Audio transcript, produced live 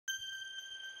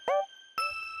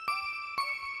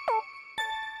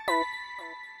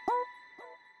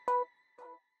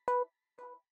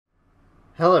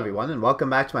Hello everyone, and welcome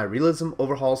back to my Realism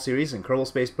Overhaul series in Kerbal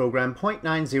Space Program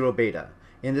 0.90 Beta.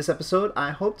 In this episode,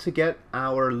 I hope to get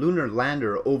our lunar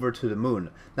lander over to the moon.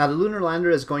 Now, the lunar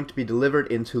lander is going to be delivered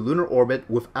into lunar orbit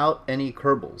without any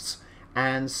kerbals.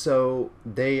 And so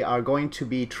they are going to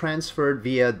be transferred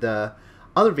via the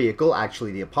other vehicle,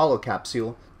 actually the Apollo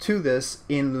capsule, to this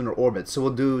in lunar orbit. So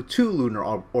we'll do two lunar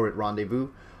orbit rendezvous,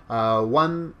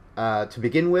 one to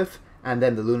begin with, and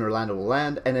then the lunar lander will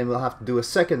land, and then we'll have to do a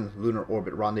second lunar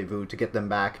orbit rendezvous to get them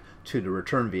back to the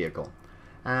return vehicle.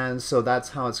 And so that's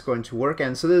how it's going to work.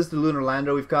 And so this is the lunar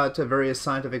lander. We've got various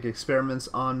scientific experiments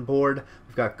on board.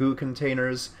 We've got goo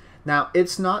containers. Now,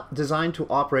 it's not designed to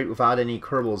operate without any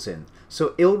kerbals in,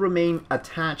 so it'll remain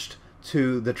attached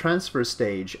to the transfer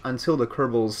stage until the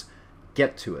kerbals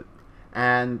get to it.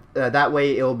 And that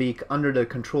way it'll be under the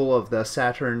control of the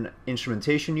Saturn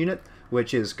instrumentation unit,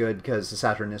 which is good because the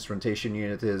Saturn instrumentation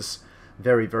unit is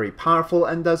very, very powerful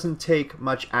and doesn't take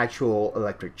much actual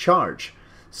electric charge.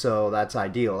 So that's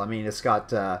ideal. I mean, it's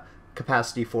got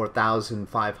capacity for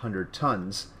 1,500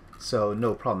 tons, so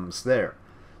no problems there.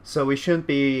 So we shouldn't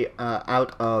be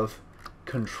out of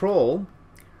control,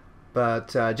 but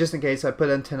just in case, I put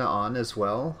antenna on as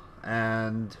well,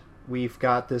 and we've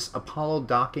got this Apollo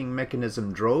docking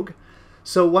mechanism drogue.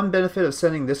 So one benefit of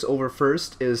sending this over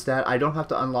first is that I don't have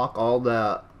to unlock all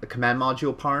the command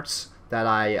module parts that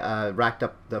I racked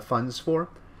up the funds for.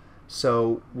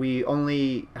 So we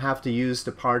only have to use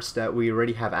the parts that we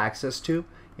already have access to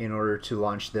in order to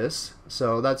launch this.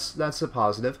 So that's a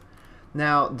positive.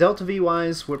 Now, delta V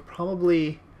wise, we're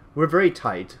very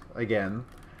tight again.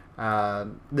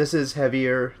 This is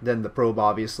heavier than the probe,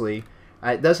 obviously.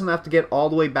 It doesn't have to get all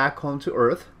the way back home to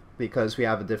Earth, because we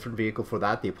have a different vehicle for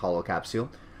that, the Apollo capsule.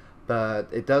 But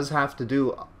it does have to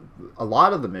do a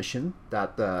lot of the mission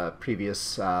that the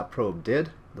previous probe did,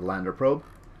 the lander probe.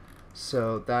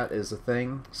 So that is a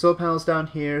thing. Solar panels down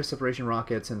here, separation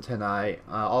rockets, antennae,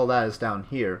 all that is down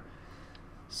here.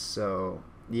 So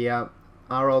yeah,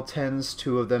 RL-10s,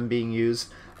 two of them being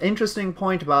used. Interesting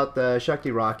point about the Shakti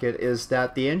rocket is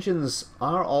that the engines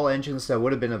are all engines that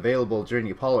would have been available during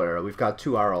the Apollo era. We've got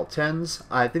two RL-10s.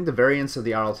 I think the variants of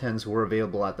the RL-10s were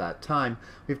available at that time.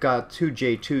 We've got two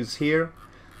J2s here,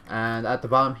 and at the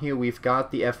bottom here we've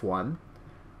got the F1.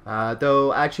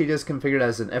 Though actually it is configured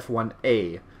as an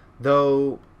F1A.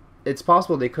 Though it's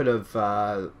possible they could have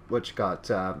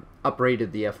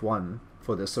uprated the F1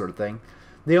 for this sort of thing.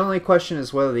 The only question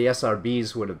is whether the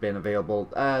SRBs would have been available.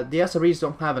 The SRBs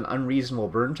don't have an unreasonable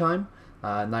burn time.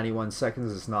 91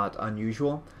 seconds is not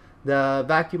unusual. The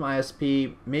vacuum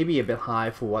ISP may be a bit high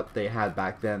for what they had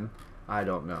back then. I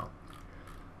don't know.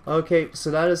 Okay, so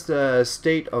that is the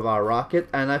state of our rocket,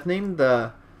 and I've named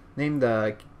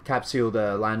the capsule,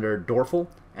 the lander, Dorfl,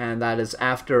 and that is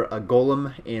after a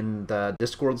golem in the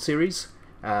Discworld series,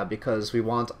 because we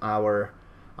want our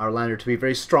lander to be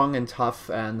very strong and tough,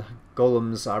 and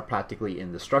golems are practically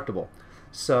indestructible.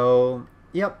 So,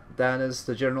 yep, that is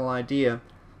the general idea.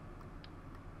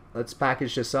 Let's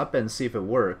package this up and see if it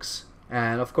works.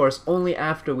 And of course, only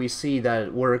after we see that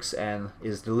it works and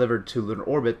is delivered to lunar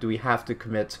orbit do we have to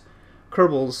commit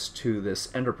kerbals to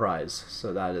this enterprise.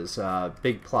 So that is a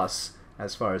big plus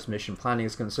as far as mission planning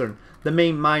is concerned. The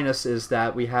main minus is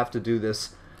that we have to do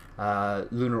this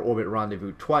lunar orbit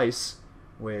rendezvous twice,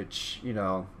 which, you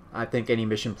know, I think any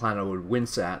mission planner would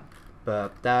wince at,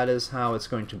 but that is how it's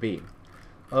going to be.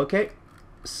 Okay,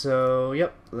 so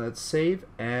yep, let's save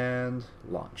and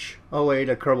launch. Oh wait,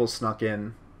 a kerbal snuck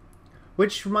in,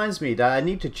 which reminds me that I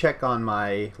need to check on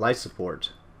my life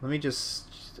support. Let me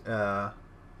just oh,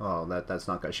 that's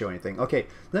not going to show anything. Okay,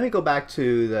 let me go back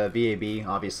to the VAB,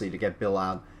 obviously, to get Bill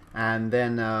out, and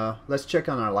then let's check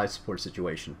on our life support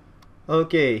situation.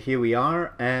 Okay, here we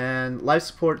are, and life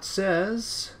support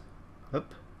says,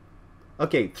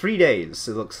 okay, 3 days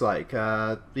it looks like.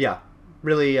 Yeah,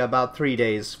 really about 3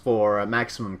 days for a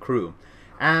maximum crew.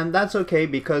 And that's okay,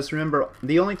 because remember,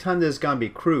 the only time there's going to be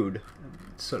crewed,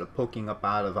 sort of poking up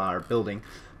out of our building,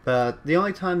 but the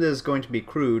only time there's going to be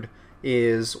crewed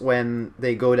is when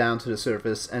they go down to the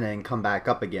surface and then come back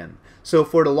up again. So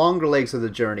for the longer legs of the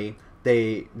journey,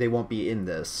 they won't be in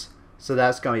this. So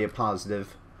that's going to be a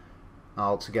positive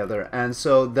altogether. And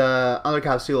so the other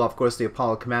capsule, of course, the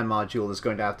Apollo command module, is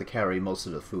going to have to carry most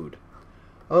of the food.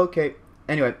 Okay,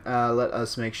 anyway, let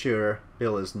us make sure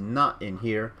Bill is not in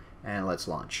here, and let's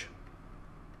launch.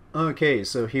 Okay,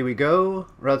 so here we go.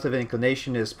 Relative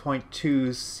inclination is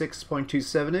 0.26,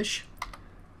 0.27-ish.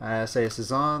 SAS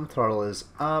is on, throttle is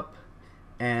up,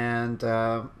 and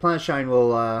Planet Shine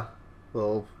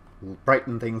will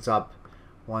brighten things up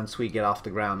once we get off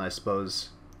the ground, I suppose.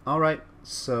 Alright,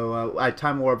 so I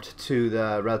time warped to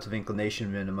the relative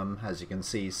inclination minimum, as you can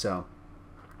see, so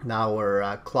now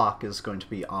our clock is going to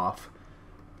be off,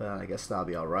 but I guess that'll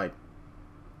be alright.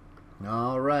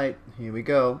 Alright, here we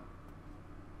go.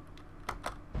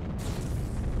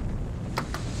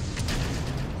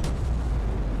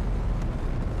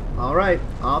 Alright,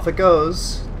 off it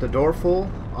goes. The Dorfl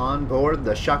on board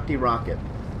the Shakti rocket.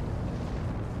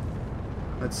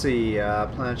 Let's see,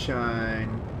 Planet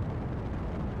Shine.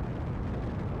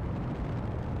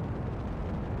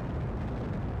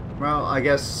 Well, I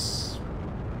guess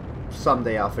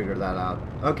someday I'll figure that out.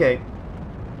 Okay,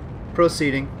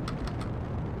 proceeding.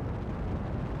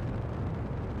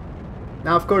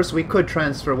 Now, of course, we could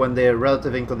transfer when the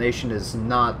relative inclination is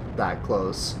not that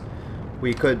close.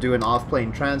 We could do an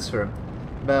off-plane transfer,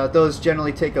 but those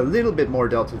generally take a little bit more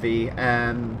delta V,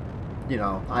 and, you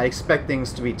know, I expect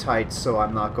things to be tight, so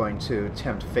I'm not going to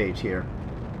tempt fate here.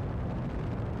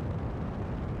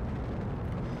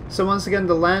 So once again,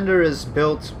 the lander is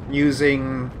built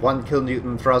using 1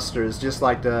 kilonewton thrusters, just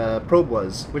like the probe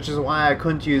was, which is why I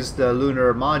couldn't use the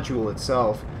lunar module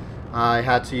itself. I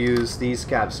had to use these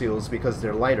capsules because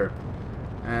they're lighter.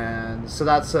 And so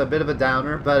that's a bit of a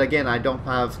downer, but again, I don't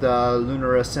have the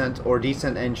lunar ascent or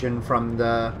descent engine from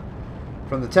the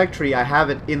tech tree. I have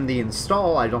it in the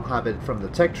install, I don't have it from the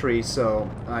tech tree,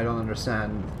 so I don't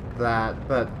understand that.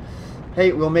 But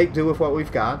hey, we'll make do with what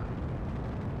we've got.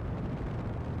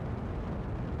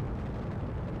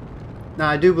 Now,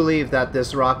 I do believe that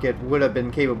this rocket would have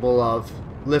been capable of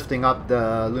lifting up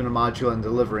the lunar module and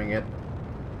delivering it,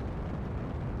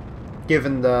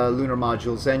 given the lunar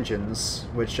module's engines,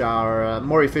 which are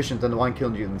more efficient than the 1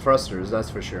 kilonewton thrusters,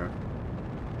 that's for sure.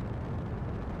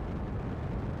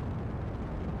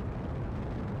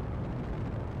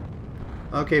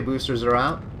 Okay, boosters are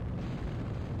out.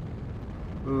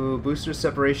 Ooh, booster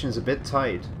separation is a bit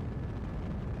tight.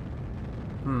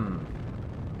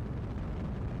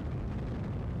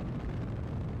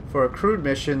 For a crewed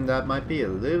mission, that might be a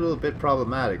little bit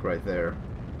problematic right there.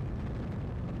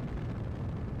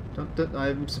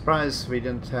 I'm surprised we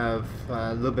didn't have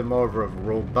a little bit more of a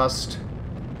robust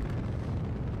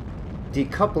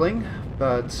decoupling,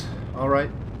 but alright.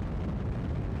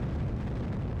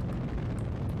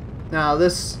 Now,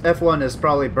 this F1 is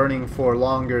probably burning for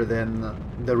longer than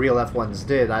the real F1s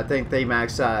did. I think they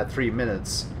maxed out at 3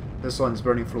 minutes. This one's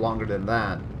burning for longer than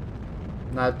that.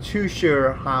 Not too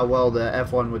sure how well the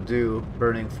F1 would do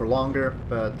burning for longer,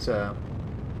 but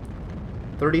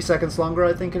 30 seconds longer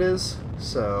I think it is,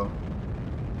 so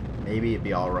maybe it'd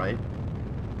be alright.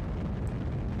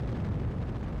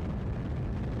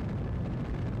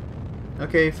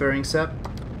 Okay, fairing set.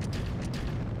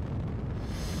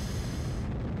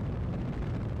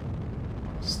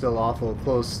 Still awful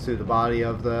close to the body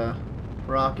of the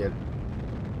rocket,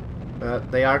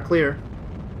 but they are clear.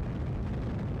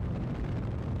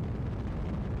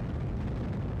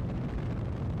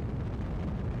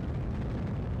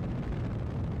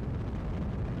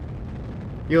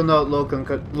 You'll note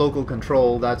local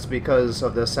control, that's because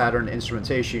of the Saturn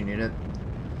instrumentation unit.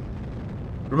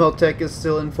 RemoteTech is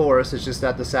still in force, it's just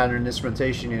that the Saturn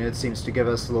instrumentation unit seems to give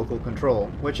us local control,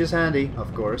 which is handy,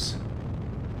 of course.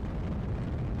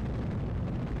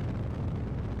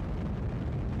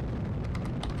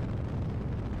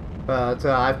 But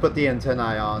I've put the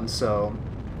antennae on, so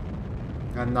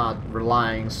I'm not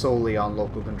relying solely on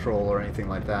local control or anything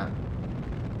like that.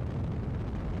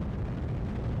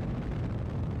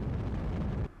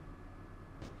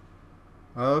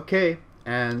 Okay,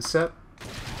 and set.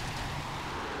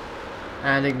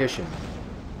 And ignition.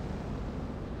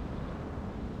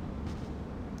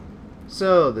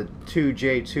 So the two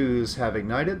J2s have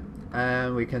ignited,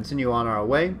 and we continue on our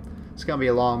way. It's going to be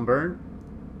a long burn,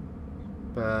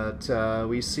 but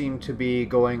we seem to be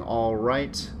going all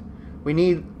right. We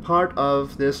need part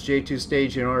of this J2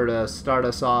 stage in order to start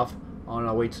us off on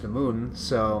our way to the moon,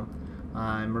 so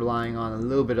I'm relying on a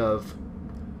little bit of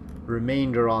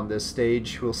remainder on this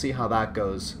stage. We'll see how that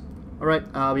goes. Alright,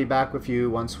 I'll be back with you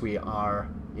once we are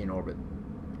in orbit.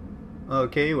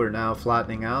 Okay, we're now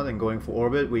flattening out and going for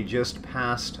orbit. We just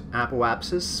passed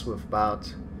apoapsis with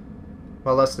about,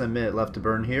 well, less than a minute left to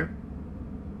burn here.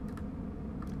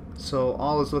 So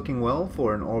all is looking well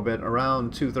for an orbit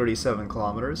around 237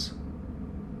 kilometers.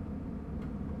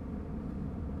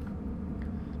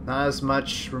 Not as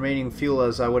much remaining fuel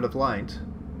as I would have liked.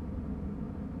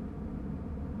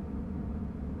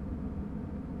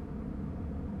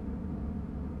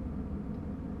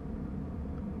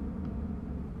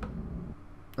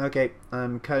 Okay,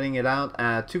 I'm cutting it out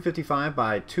at 255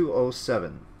 by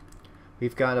 207.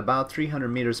 We've got about 300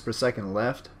 meters per second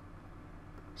left.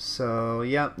 So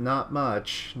yeah, not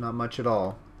much at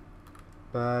all.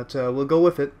 But we'll go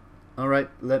with it. Alright,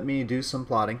 let me do some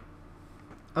plotting.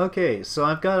 Okay, so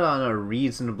I've got on a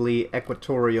reasonably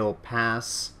equatorial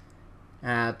pass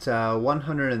at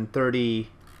 130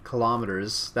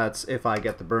 kilometers. That's if I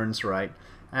get the burns right.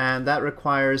 And that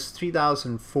requires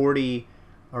 3040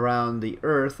 around the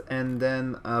Earth, and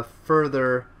then a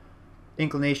further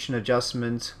inclination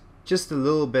adjustment just a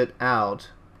little bit out,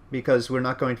 because we're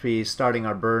not going to be starting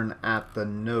our burn at the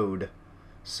node.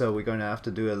 So we're going to have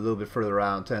to do it a little bit further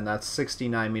out, and that's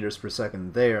 69 meters per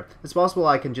second there. It's possible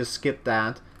I can just skip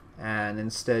that and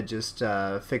instead just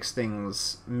fix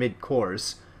things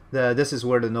mid-course. This is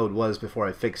where the node was before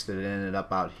I fixed it. It ended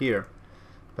up out here.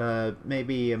 But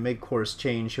maybe a mid-course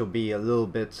change will be a little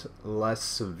bit less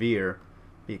severe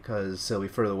because it'll be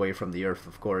further away from the Earth,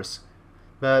 of course.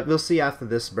 But we'll see after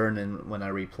this burn and when I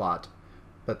replot.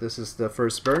 But this is the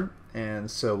first burn, and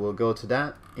so we'll go to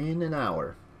that in an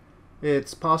hour.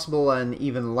 It's possible and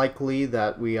even likely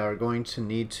that we are going to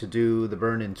need to do the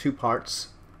burn in 2 parts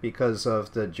because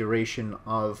of the duration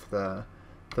of the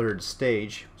third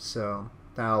stage, so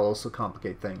that'll also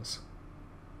complicate things.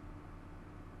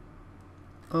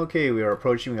 Okay, we are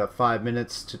approaching. We got 5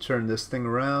 minutes to turn this thing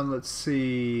around. Let's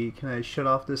see, can I shut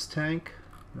off this tank?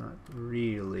 Not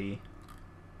really.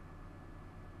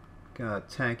 Got a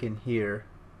tank in here.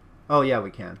 Oh yeah,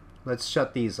 we can. Let's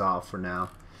shut these off for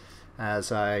now.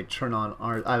 As I turn on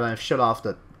I've shut off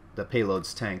the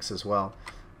payload's tanks as well.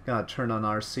 Gotta turn on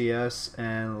RCS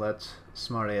and let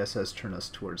Smart ASS turn us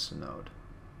towards the node.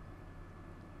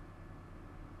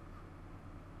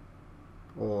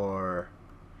 Or,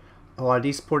 oh, are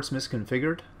these ports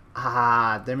misconfigured?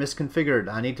 Ah, they're misconfigured.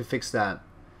 I need to fix that.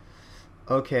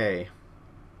 Okay.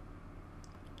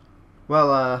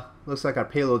 Well, looks like our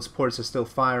payload's ports are still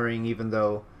firing even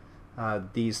though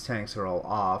these tanks are all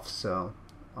off, so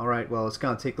alright, well, it's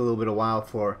going to take a little bit of while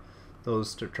for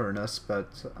those to turn us,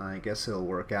 but I guess it'll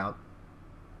work out.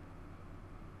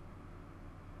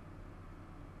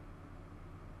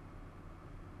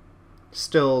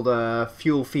 Still, the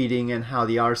fuel feeding and how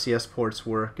the RCS ports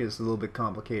work is a little bit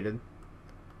complicated.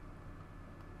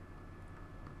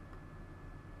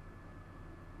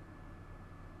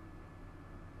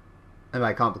 And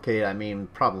by complicated, I mean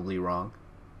probably wrong.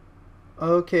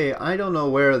 Okay, I don't know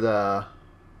where the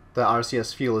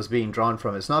RCS fuel is being drawn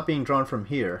from. It's not being drawn from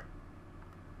here.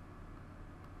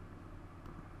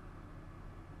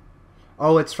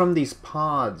 Oh, it's from these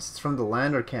pods. It's from the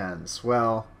lander cans.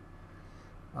 Well,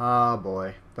 oh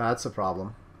boy, that's a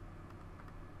problem.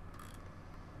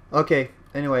 Okay,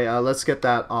 anyway, let's get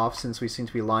that off since we seem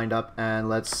to be lined up, and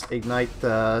let's ignite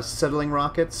the settling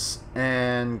rockets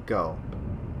and go.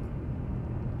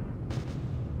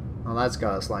 Well, that's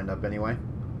got us lined up anyway.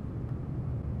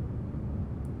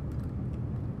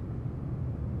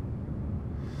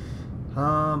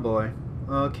 Oh boy.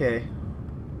 Okay.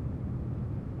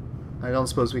 I don't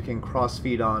suppose we can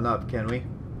cross-feed on up, can we?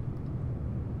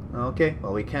 Okay,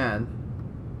 well we can.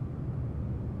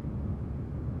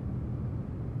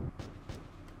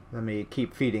 Let me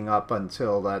keep feeding up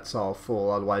until that's all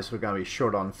full, otherwise we're going to be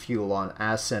short on fuel on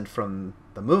ascent from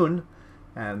the moon,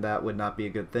 and that would not be a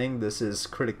good thing. This is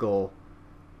critical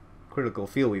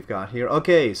fuel we've got here.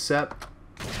 Okay, set.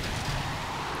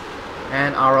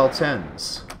 And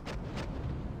RL-10s.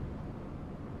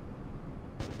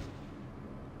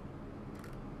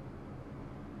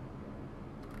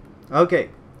 Okay,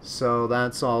 so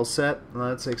that's all set.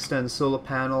 Let's extend solar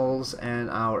panels and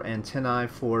our antennae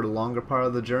for the longer part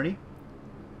of the journey.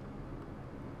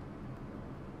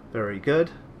 Very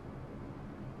good.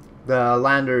 The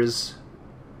lander's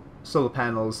solar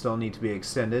panels don't need to be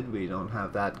extended. We don't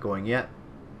have that going yet.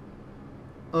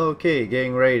 Okay,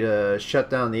 getting ready to shut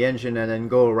down the engine and then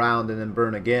go around and then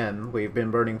burn again. We've been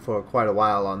burning for quite a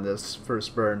while on this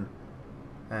first burn.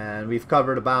 And we've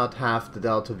covered about half the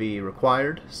delta V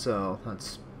required, so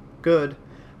that's good.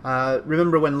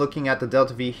 Remember when looking at the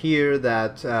delta V here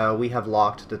that we have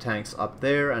locked the tanks up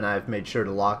there, and I've made sure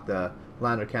to lock the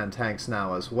lander can tanks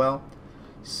now as well.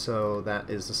 So that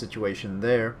is the situation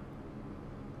there.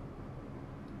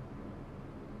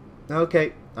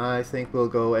 Okay, I think we'll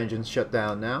go engines shut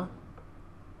down now.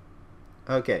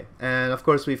 Okay, and of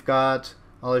course we've got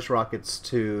all these rockets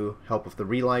to help with the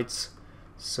relights.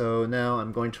 So now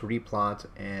I'm going to replot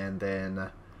and then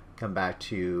come back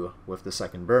to you with the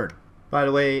second burn. By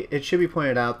the way, it should be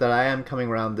pointed out that I am coming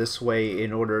around this way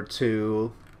in order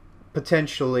to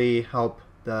potentially help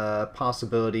the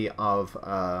possibility of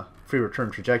a free return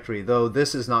trajectory, though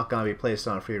this is not going to be placed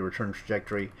on a free return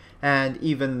trajectory, and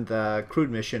even the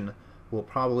crewed mission will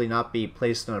probably not be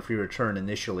placed on a free return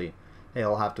initially.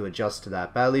 it'll have to adjust to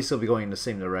that, but at least it'll be going in the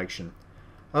same direction.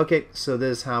 Okay, so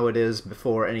this is how it is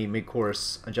before any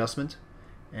mid-course adjustment,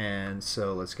 and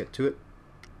so let's get to it.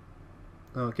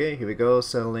 Okay, here we go,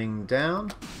 settling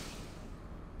down.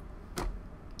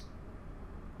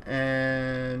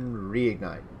 And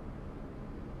reignite.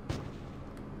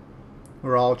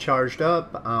 We're all charged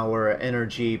up, our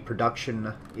energy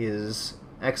production is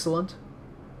excellent.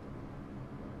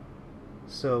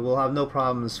 So we'll have no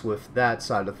problems with that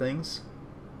side of things.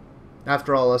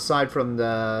 After all, aside from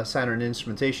the Saturn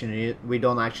instrumentation unit, we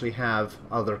don't actually have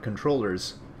other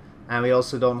controllers. And we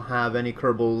also don't have any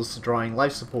Kerbals drawing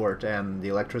life support and the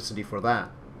electricity for that.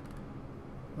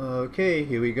 Okay,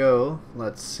 here we go.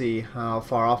 Let's see how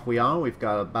far off we are. We've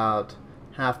got about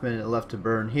half minute left to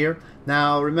burn here.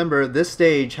 Now remember, this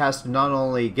stage has to not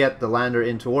only get the lander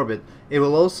into orbit, it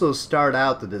will also start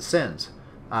out the descent,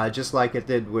 just like it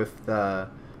did with the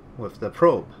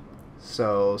probe.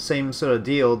 So same sort of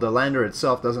deal, the lander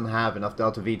itself doesn't have enough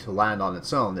delta V to land on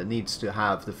its own. It needs to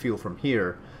have the fuel from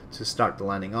here to start the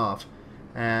landing off.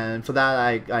 And for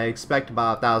that I expect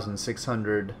about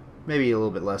 1,600, maybe a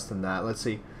little bit less than that. Let's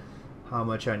see how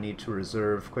much I need to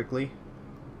reserve quickly.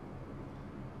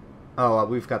 Oh,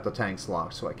 we've got the tanks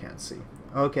locked, so I can't see.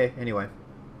 Okay, anyway.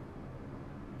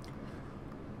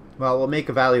 Well, we'll make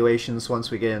evaluations once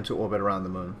we get into orbit around the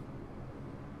moon.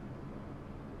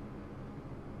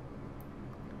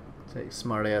 Take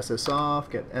Smart ASS off,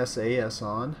 get SAS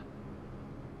on.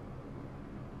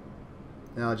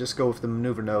 Now I'll just go with the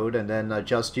maneuver node and then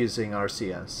adjust using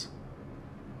RCS.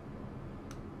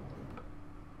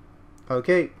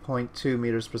 Okay, 0.2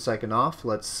 meters per second off.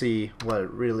 Let's see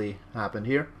what really happened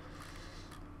here.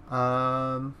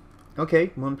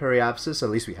 Okay, moon periapsis, at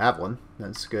least we have one.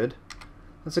 That's good.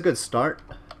 That's a good start.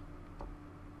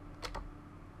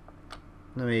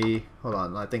 Let me, hold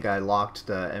on, I think I locked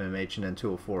the MMH and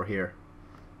N204 here.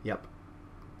 Yep.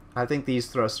 I think these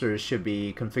thrusters should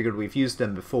be configured. We've used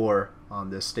them before on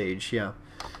this stage, yeah.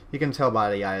 You can tell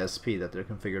by the ISP that they're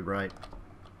configured right.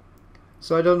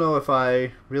 So I don't know if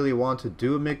I really want to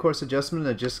do a mid-course adjustment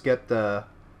and just get the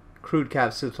crude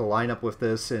capsule to line up with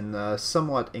this in a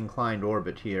somewhat inclined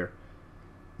orbit here.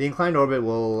 The inclined orbit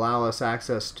will allow us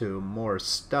access to more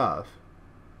stuff,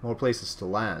 more places to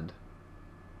land.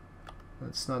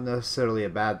 That's not necessarily a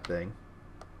bad thing.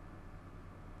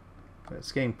 But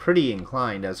it's getting pretty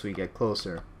inclined as we get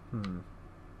closer.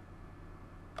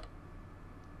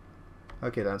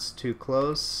 Okay, that's too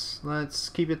close. Let's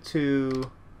keep it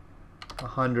to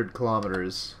 100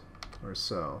 kilometers or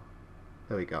so.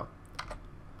 There we go.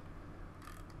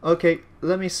 Okay,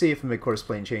 let me see if mid-course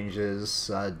plane change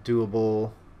is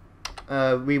doable.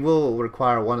 We will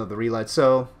require one of the relights,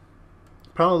 so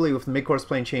probably with the mid-course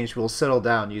plane change we'll settle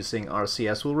down using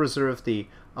RCS. We'll reserve the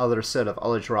other set of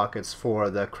ullage rockets for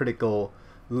the critical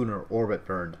lunar orbit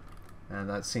burn, and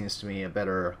that seems to me a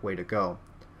better way to go.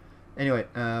 Anyway,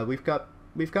 we've got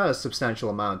a substantial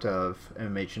amount of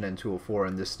MMH and N204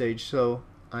 in this stage, so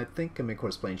I think a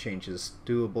mid-course plane change is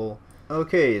doable.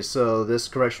 Okay, so this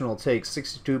correction will take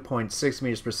 62.6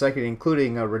 meters per second,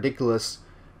 including a ridiculous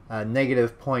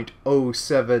negative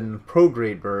 0.07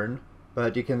 prograde burn.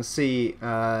 But you can see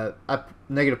at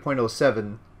negative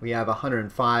 0.07 we have a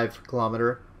 105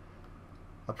 kilometer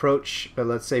approach, but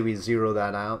let's say we zero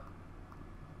that out.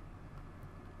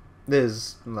 This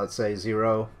is, let's say,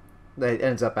 0. It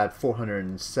ends up at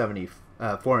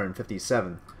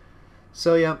 457.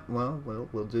 So yeah, well,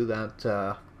 we'll do that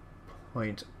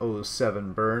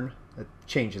 0.07 burn. It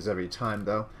changes every time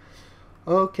though.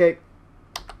 Okay,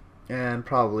 and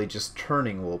probably just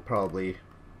turning will probably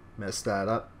mess that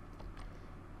up.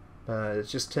 But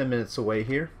it's just 10 minutes away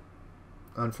here.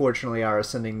 Unfortunately, our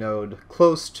ascending node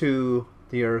close to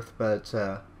the Earth, but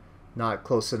not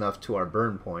close enough to our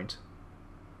burn point.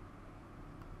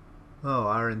 Oh,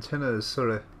 our antenna is sort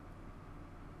of,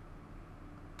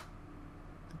 I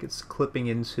think it's clipping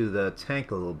into the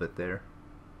tank a little bit there.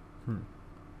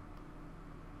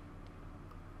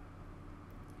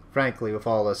 Frankly, with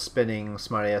all the spinning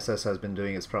Smart ASS has been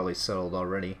doing, it's probably settled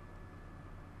already.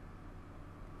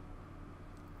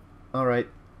 Alright,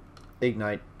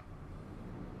 ignite.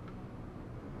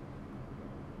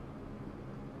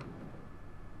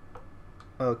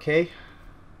 Okay,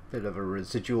 bit of a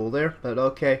residual there, but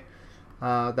okay.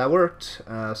 That worked,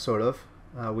 sort of.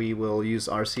 We will use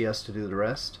RCS to do the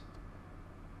rest.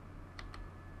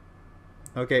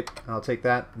 Okay, I'll take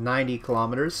that. 90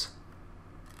 kilometers.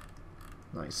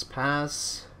 Nice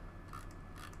pass.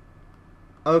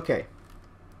 Okay,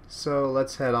 so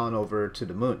let's head on over to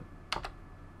the moon.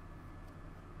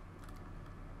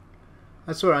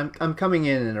 I swear, I'm coming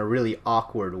in a really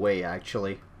awkward way,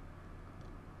 actually.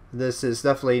 This is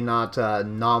definitely not a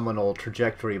nominal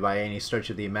trajectory by any stretch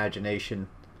of the imagination.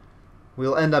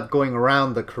 We'll end up going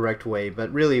around the correct way,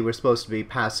 but really we're supposed to be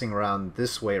passing around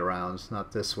this way around,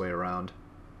 not this way around.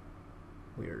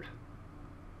 Weird.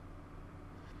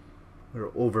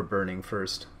 We're overburning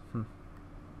first.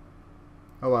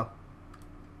 Oh well.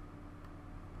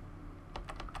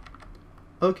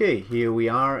 Okay, here we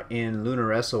are in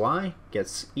Lunar SOI.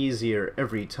 Gets easier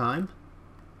every time.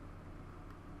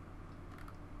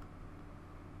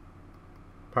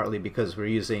 Partly because we're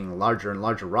using larger and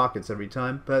larger rockets every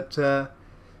time, but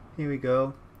here we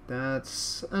go.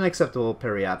 That's an acceptable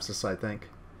periapsis, I think.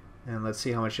 And let's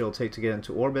see how much it'll take to get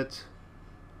into orbit.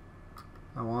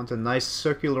 I want a nice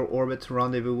circular orbit to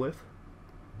rendezvous with.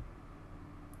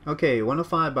 Okay,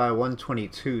 105 by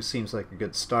 122 seems like a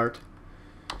good start.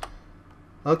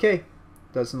 Okay,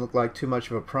 doesn't look like too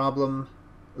much of a problem.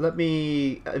 Let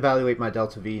me evaluate my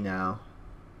delta V now.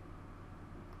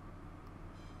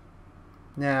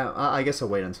 Nah, I guess I'll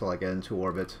wait until I get into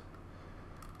orbit.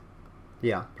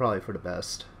 Yeah, probably for the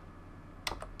best.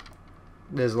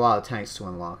 There's a lot of tanks to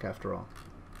unlock after all.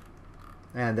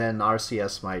 And then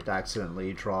RCS might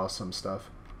accidentally draw some stuff.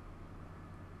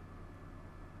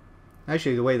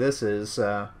 Actually, the way this is,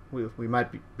 we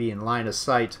might be in line of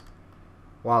sight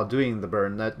while doing the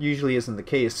burn. That usually isn't the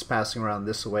case passing around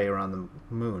this way around the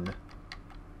moon.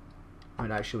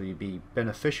 Might actually be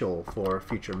beneficial for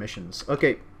future missions.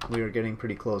 Okay, we are getting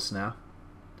pretty close now.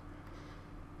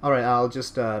 Alright, I'll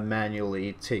just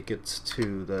manually take it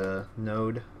to the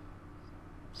node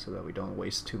so that we don't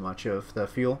waste too much of the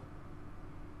fuel.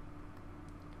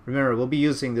 Remember, we'll be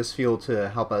using this fuel to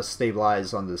help us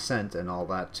stabilize on descent and all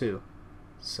that too.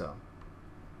 So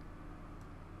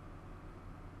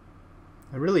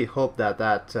I really hope that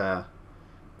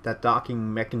that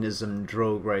docking mechanism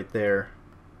drogue right there,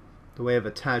 the way I've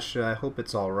attached it, I hope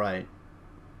it's alright.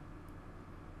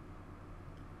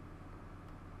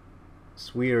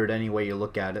 It's weird any way you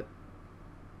look at it.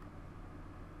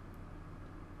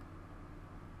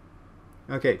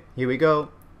 Okay, here we go.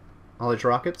 Knowledge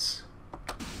rockets.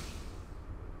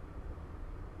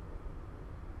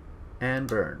 And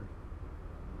burn.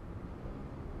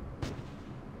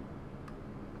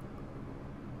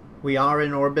 We are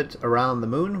in orbit around the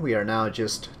moon. We are now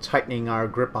just tightening our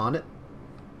grip on it.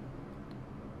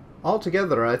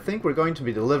 Altogether, I think we're going to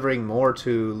be delivering more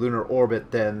to lunar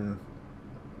orbit than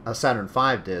a Saturn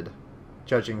V did,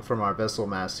 judging from our vessel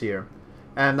mass here.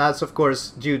 And that's, of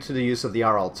course, due to the use of the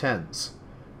RL-10s.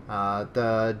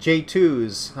 The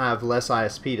J2s have less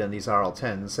ISP than these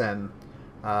RL-10s, and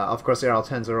of course the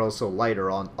RL-10s are also lighter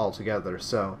altogether,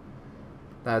 so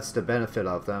that's the benefit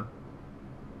of them.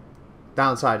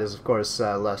 Downside is, of course,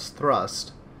 less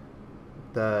thrust.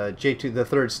 The J2, the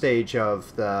third stage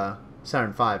of the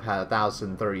Saturn V had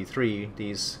 1,033.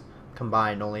 These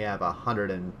combined only have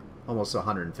 100 and almost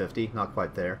 150, not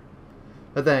quite there.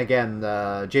 But then again,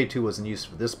 the J2 wasn't used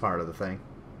for this part of the thing.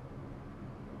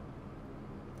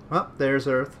 Well, there's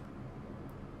Earth.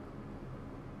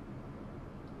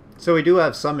 So we do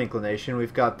have some inclination.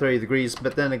 We've got 30 degrees,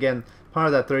 but then again, part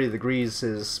of that 30 degrees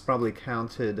is probably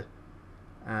counted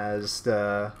as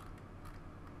the...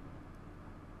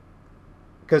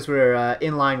 because we're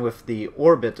in line with the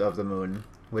orbit of the moon,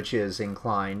 which is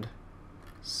inclined.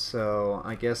 So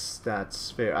I guess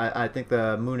that's fair. I think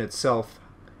the moon itself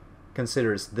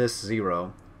considers this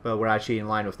 0, but we're actually in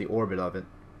line with the orbit of it.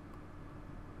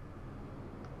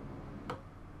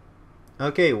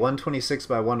 Okay, 126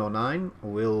 by 109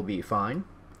 will be fine.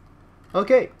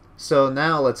 Okay, so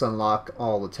now let's unlock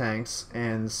all the tanks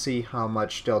and see how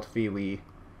much delta V we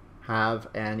have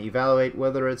and evaluate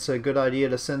whether it's a good idea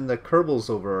to send the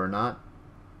Kerbals over or not.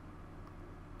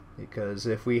 Because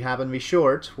if we happen to be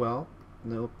short, well,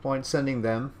 no point sending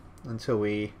them until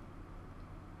we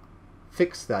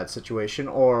fix that situation,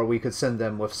 or we could send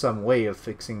them with some way of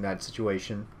fixing that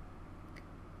situation.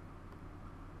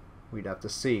 We'd have to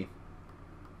see.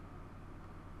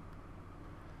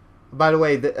 By the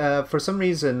way, for some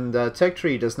reason the tech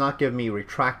tree does not give me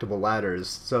retractable ladders,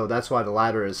 so that's why the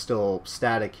ladder is still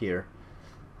static here.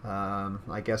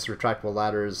 I guess retractable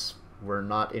ladders were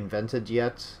not invented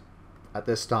yet at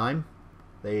this time.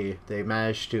 They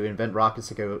managed to invent rockets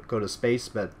that go to space,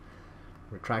 but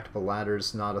retractable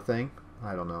ladders not a thing.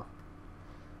 I don't know.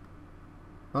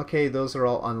 Okay, those are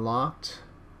all unlocked.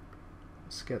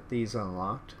 Let's get these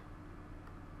unlocked.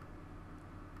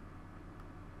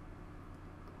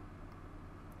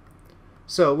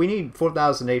 So we need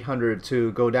 4,800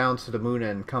 to go down to the moon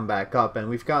and come back up, and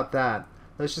we've got that.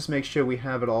 Let's just make sure we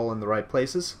have it all in the right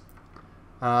places.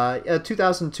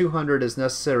 2,200 is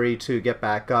necessary to get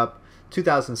back up,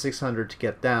 2,600 to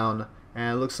get down,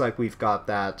 And it looks like we've got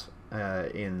that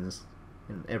in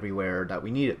everywhere that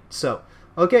we need it. So,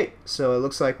 okay, so it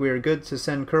looks like we're good to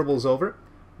send Kerbals over.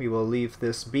 We will leave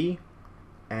this be.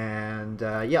 And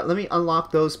yeah, let me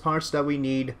unlock those parts that we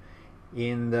need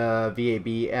in the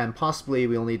VAB, and possibly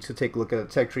we'll need to take a look at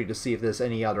the tech tree to see if there's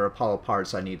any other Apollo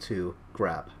parts I need to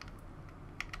grab.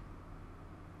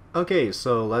 Okay,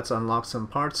 so let's unlock some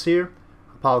parts here.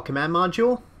 Apollo command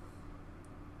module.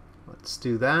 Let's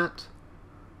do that.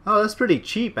 Oh, that's pretty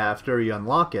cheap after you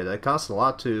unlock it. It costs a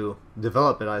lot to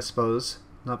develop it, I suppose.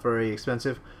 Not very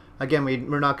expensive. Again,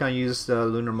 we're not going to use the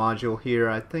Lunar module here.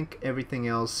 I think everything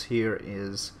else here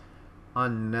is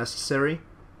unnecessary.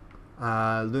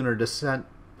 Lunar descent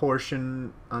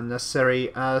portion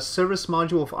unnecessary. Service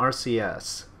module of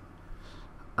RCS.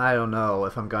 I don't know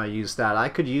if I'm going to use that. I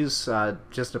could use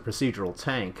just a procedural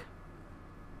tank.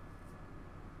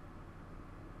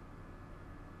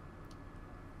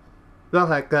 Well,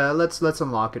 heck, let's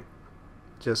unlock it,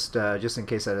 just in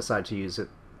case I decide to use it.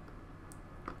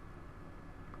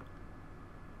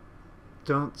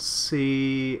 Don't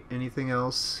see anything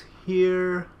else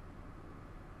here.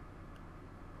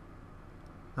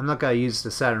 I'm not gonna use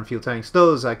the Saturn fuel tanks.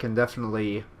 Those I can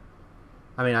definitely.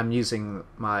 I mean, I'm using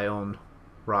my own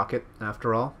rocket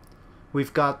after all.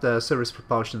 We've got the service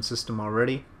propulsion system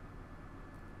already,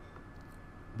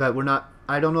 but we're not.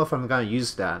 I don't know if I'm gonna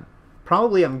use that.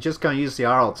 Probably I'm just gonna use the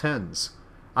RL-10s.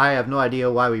 I have no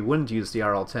idea why we wouldn't use the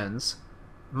RL-10s.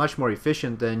 Much more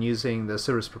efficient than using the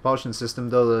service propulsion system,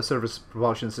 though the service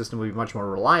propulsion system will be much more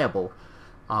reliable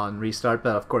on restart,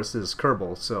 but of course this is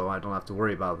Kerbal, so I don't have to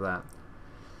worry about that.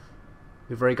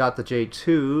 We've already got the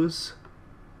J2s.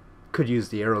 Could use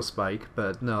the Aerospike,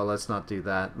 but no, let's not do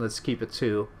that. Let's keep it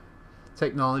to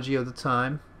technology of the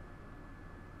time.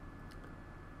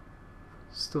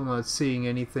 Still not seeing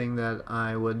anything that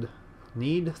I would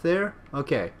need there.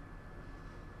 Okay.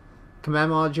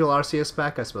 Command module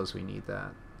RCSFX, I suppose we need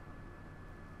that.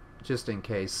 Just in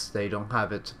case they don't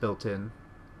have it built in.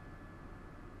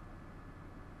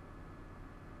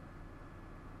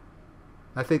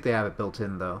 I think they have it built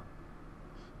in though.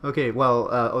 Okay,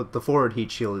 well, the forward heat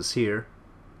shield is here.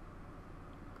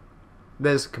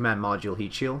 There's a command module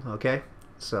heat shield, okay?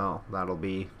 So that'll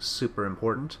be super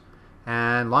important.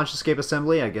 And launch escape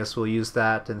assembly, I guess we'll use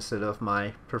that instead of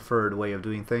my preferred way of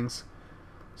doing things.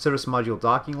 Service module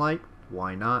docking light,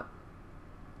 why not?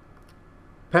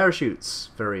 Parachutes,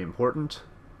 very important.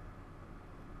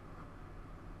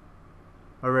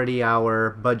 Already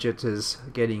our budget is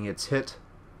getting its hit.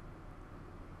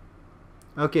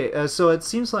 Okay, so it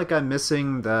seems like I'm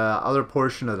missing the other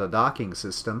portion of the docking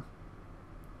system.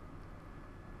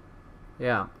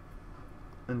 Yeah.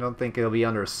 I don't think it'll be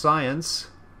under science.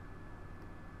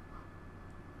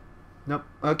 Nope.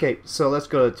 Okay, so let's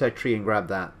go to the tech tree and grab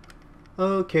that.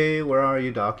 Okay, where are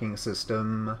you, docking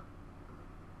system?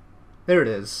 There it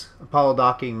is. Apollo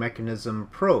docking mechanism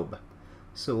probe.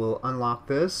 So we'll unlock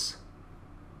this.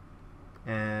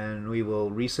 And we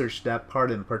will research that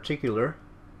part in particular.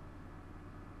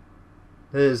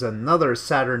 There is another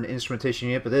Saturn instrumentation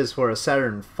unit, but this is for a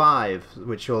Saturn V,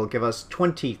 which will give us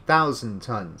 20,000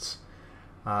 tons.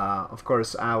 Of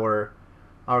course, our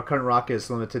current rocket is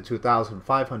limited to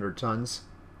 1,500 tons,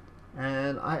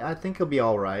 and I think it'll be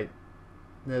all right.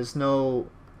 There's no.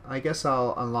 I guess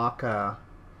I'll unlock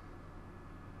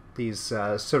these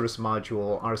service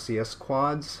module RCS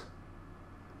quads.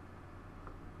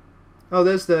 Oh,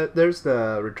 there's the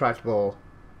retractable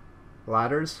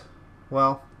ladders.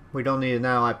 Well, we don't need it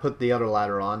now. I put the other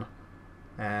ladder on,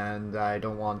 and I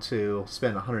don't want to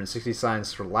spend 160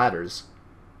 science for ladders.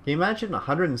 Can you imagine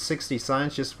 160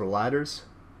 science just for ladders?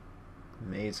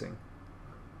 Amazing.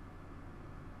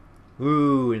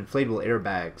 Ooh, inflatable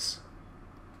airbags.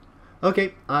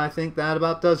 Okay, I think that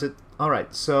about does it.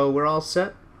 Alright, so we're all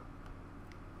set.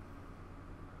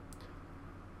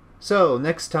 So,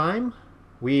 next time,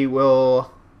 we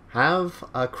will have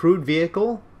a crewed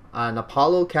vehicle, an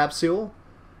Apollo capsule,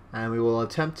 and we will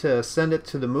attempt to send it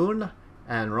to the moon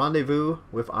and rendezvous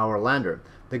with our lander.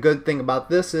 The good thing about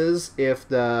this is if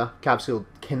the capsule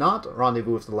cannot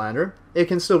rendezvous with the lander, it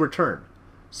can still return.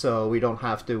 So we don't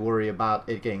have to worry about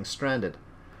it getting stranded.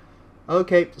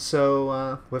 Okay,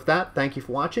 so with that, thank you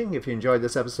for watching. If you enjoyed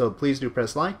this episode, please do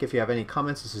press like. If you have any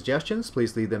comments or suggestions,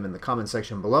 please leave them in the comment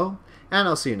section below. And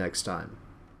I'll see you next time.